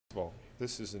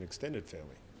this is an extended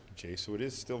family, Jay, so it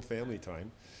is still family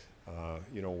time.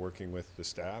 You know, working with the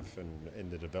staff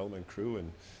and the development crew and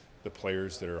the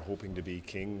players that are hoping to be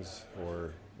Kings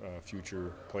or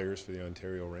future players for the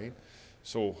Ontario Reign.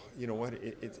 So you know what,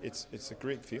 it's a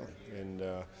great feeling, and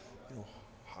you know,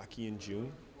 hockey in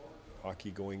June,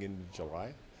 hockey going into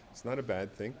July, it's not a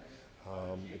bad thing.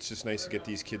 It's just nice to get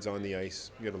these kids on the ice,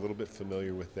 get a little bit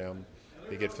familiar with them.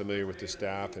 They get familiar with the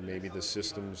staff and maybe the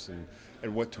systems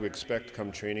and what to expect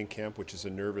come training camp, which is a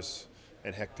nervous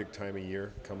and hectic time of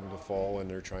year, come the fall, and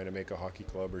they're trying to make a hockey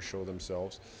club or show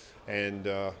themselves. And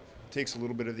it takes a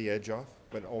little bit of the edge off,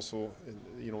 but also,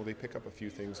 you know, they pick up a few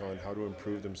things on how to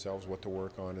improve themselves, what to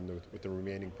work on with the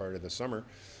remaining part of the summer,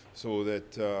 so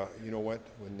that, you know what,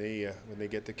 when they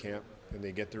get to camp and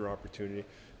they get their opportunity,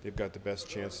 they've got the best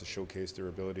chance to showcase their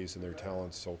abilities and their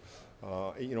talents. So,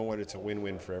 you know what, it's a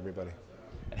win-win for everybody.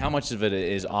 And how much of it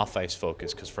is off-ice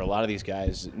focus? Because for a lot of these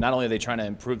guys, not only are they trying to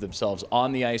improve themselves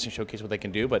on the ice and showcase what they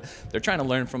can do, but they're trying to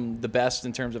learn from the best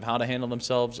in terms of how to handle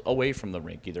themselves away from the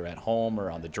rink, either at home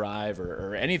or on the drive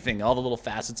or anything, all the little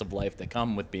facets of life that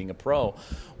come with being a pro.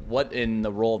 What in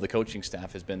the role of the coaching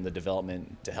staff has been the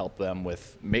development to help them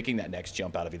with making that next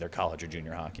jump out of either college or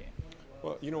junior hockey?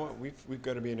 Well, you know what, we've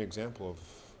got to be an example of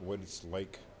what it's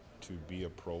like to be a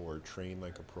pro or train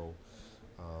like a pro.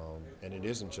 And it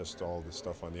isn't just all the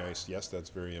stuff on the ice. Yes, that's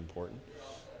very important,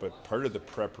 but part of the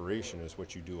preparation is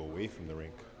what you do away from the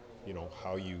rink. You know,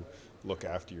 how you look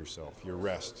after yourself, your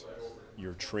rest,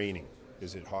 your training.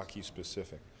 Is it hockey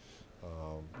specific?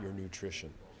 Your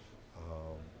nutrition.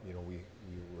 You know, we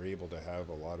were able to have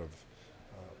a lot of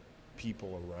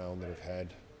people around that have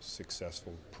had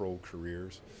successful pro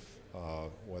careers,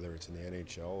 whether it's in the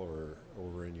NHL or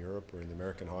over in Europe or in the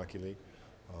American Hockey League.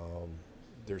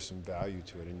 There's some value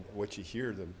to it, and what you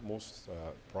hear the most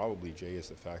probably, Jay, is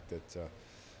the fact that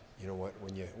you know what,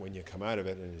 when you come out of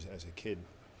it, and as a kid,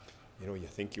 you know, you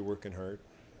think you're working hard,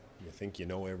 you think you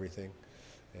know everything,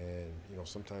 and you know,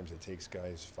 sometimes it takes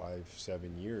guys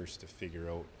 5-7 years to figure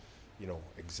out, you know,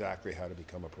 exactly how to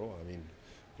become a pro. I mean,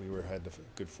 had the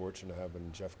good fortune of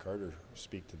having Jeff Carter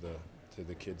speak to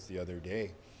the kids the other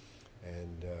day,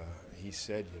 and he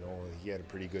said, you know, he had a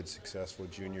pretty good successful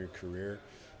junior career.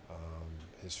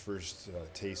 His first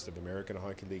taste of American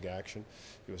Hockey League action,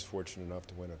 he was fortunate enough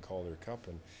to win a Calder Cup,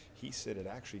 and he said it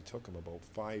actually took him about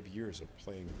 5 years of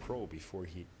playing pro before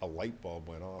a light bulb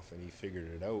went off and he figured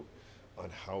it out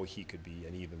on how he could be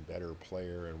an even better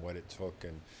player and what it took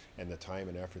and the time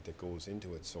and effort that goes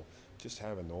into it. So just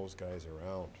having those guys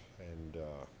around and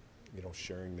you know,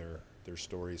 sharing their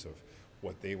stories of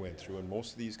what they went through, and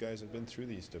most of these guys have been through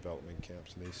these development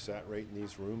camps, and they sat right in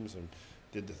these rooms and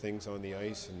did the things on the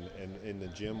ice and in the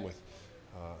gym with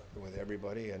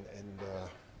everybody, and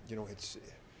you know, it's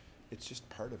just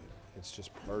part of it. It's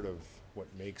just part of what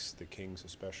makes the Kings a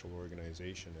special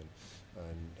organization,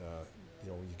 and you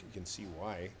know, you can see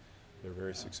why they're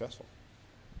very successful.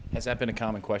 Has that been a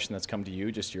common question that's come to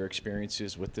you, just your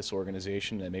experiences with this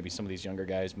organization, that maybe some of these younger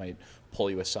guys might pull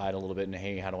you aside a little bit and,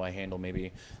 hey, how do I handle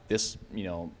maybe this, you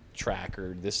know, track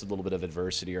or this little bit of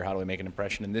adversity, or how do I make an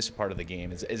impression in this part of the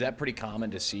game? Is that pretty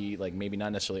common to see, like maybe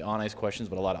not necessarily on-ice questions,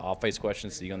 but a lot of off-ice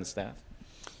questions to you on the staff?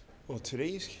 Well,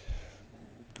 today's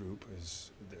group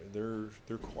is,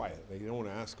 they're quiet. They don't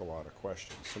ask a lot of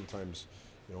questions. Sometimes,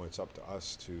 you know, it's up to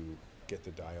us to get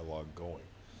the dialogue going.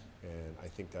 And I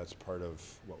think that's part of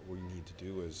what we need to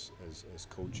do as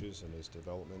coaches and as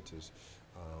development is,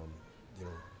 you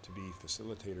know, to be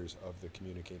facilitators of the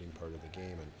communicating part of the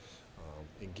game and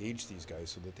engage these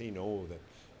guys so that they know that,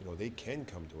 you know, they can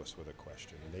come to us with a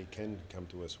question and they can come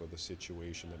to us with a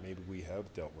situation that maybe we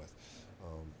have dealt with.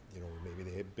 You know, maybe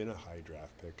they have been a high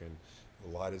draft pick and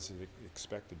a lot is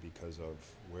expected because of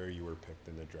where you were picked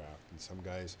in the draft. And some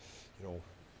guys, you know,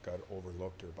 got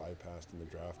overlooked or bypassed in the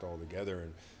draft altogether,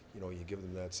 and you know, you give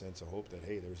them that sense of hope that,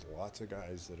 hey, there's lots of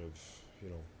guys that have, you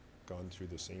know, gone through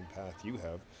the same path you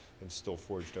have and still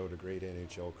forged out a great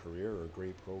NHL career or a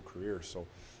great pro career. So,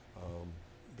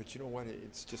 but you know what,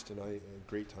 it's just a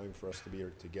great time for us to be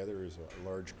together as a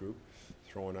large group,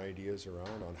 throwing ideas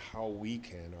around on how we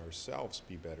can ourselves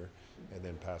be better and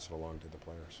then pass it along to the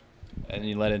players. And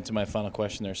you led into my final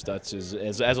question there, Stutz,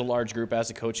 is as a large group, as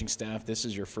a coaching staff, this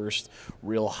is your first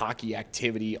real hockey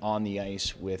activity on the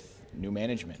ice with new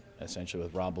management, essentially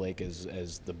with Rob Blake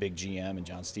as the big GM and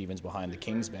John Stevens behind the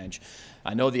Kings bench.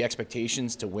 I know the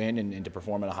expectations to win and to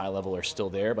perform at a high level are still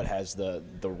there, but has the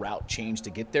route changed to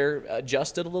get there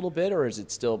adjusted a little bit, or is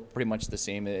it still pretty much the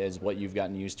same as what you've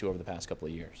gotten used to over the past couple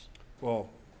of years? Well,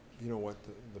 you know what,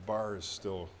 the bar is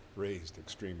still raised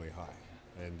extremely high,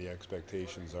 and the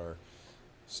expectations are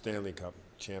Stanley Cup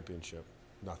championship,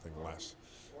 nothing less.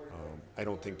 I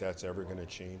don't think that's ever going to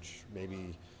change.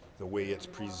 Maybe the way it's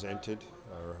presented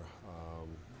or,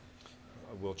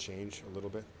 will change a little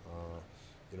bit.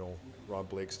 You know, Rob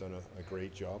Blake's done a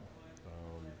great job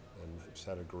and has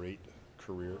had a great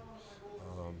career.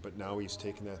 But now he's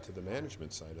taken that to the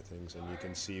management side of things, and you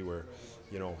can see where,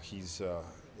 you know, he's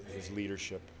his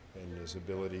leadership and his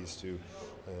abilities to,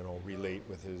 you know, relate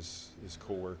with his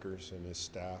coworkers and his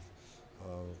staff.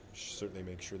 Certainly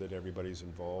make sure that everybody's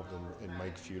involved, and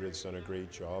Mike Feud's done a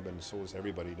great job, and so is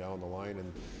everybody down the line.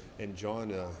 And John,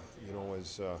 you know,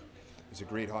 is a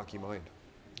great hockey mind,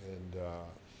 and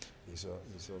he's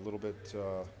a little bit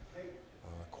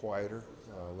quieter,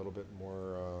 a little bit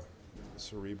more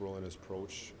cerebral in his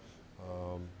approach,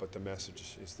 but the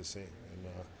message is the same. And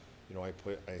you know, I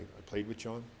played with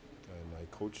John, and I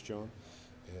coached John,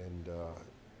 and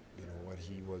you know what,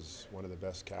 he was one of the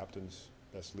best captains,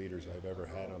 best leaders I've ever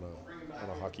had on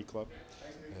a hockey club,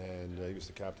 and he was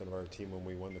the captain of our team when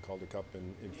we won the Calder Cup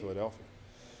in Philadelphia.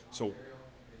 So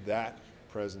that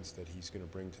presence that he's going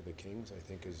to bring to the Kings, I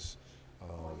think, is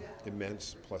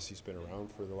immense. Plus, he's been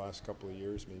around for the last couple of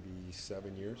years, maybe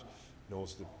 7 years,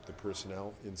 knows the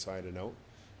personnel inside and out,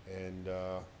 and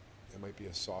it might be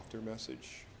a softer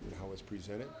message in how it's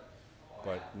presented,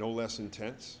 but no less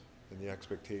intense. And the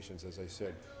expectations, as I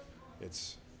said,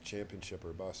 it's championship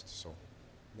or bust. So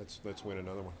let's win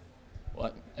another one.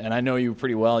 Well, and I know you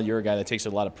pretty well. You're a guy that takes a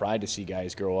lot of pride to see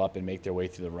guys grow up and make their way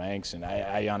through the ranks. And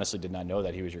I honestly did not know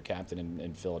that he was your captain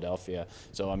in Philadelphia.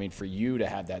 So, I mean, for you to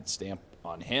have that stamp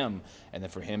on him, and then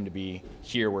for him to be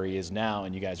here where he is now,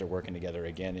 and you guys are working together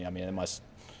again, I mean, it must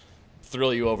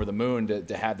thrill you over the moon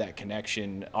to have that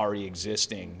connection already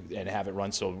existing and have it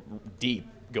run so deep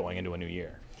going into a new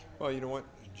year. Well, you know what?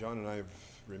 John and I have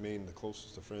remained the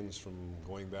closest of friends from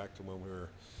going back to when we were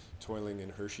toiling in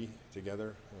Hershey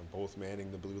together, both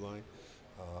manning the blue line.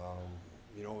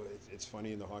 You know, it's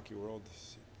funny in the hockey world.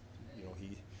 You know,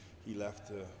 he left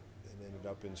and ended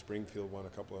up in Springfield, won a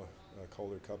couple of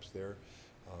Calder Cups there.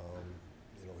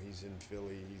 You know, he's in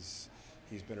Philly.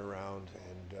 He's been around,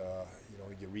 and you know,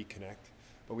 you reconnect.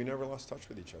 But we never lost touch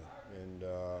with each other. And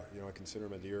you know, I consider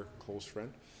him a dear, close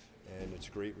friend, and it's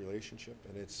a great relationship,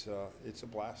 and it's a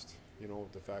blast. You know,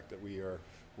 the fact that we are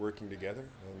working together,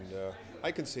 and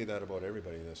I can say that about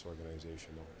everybody in this organization,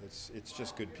 though. It's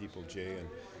just good people, Jay, and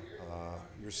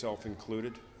yourself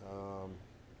included.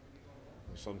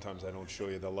 Sometimes I don't show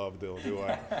you the love, though, do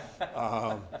I?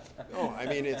 No, I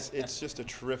mean, it's just a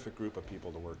terrific group of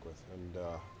people to work with, and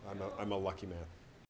I'm a lucky man.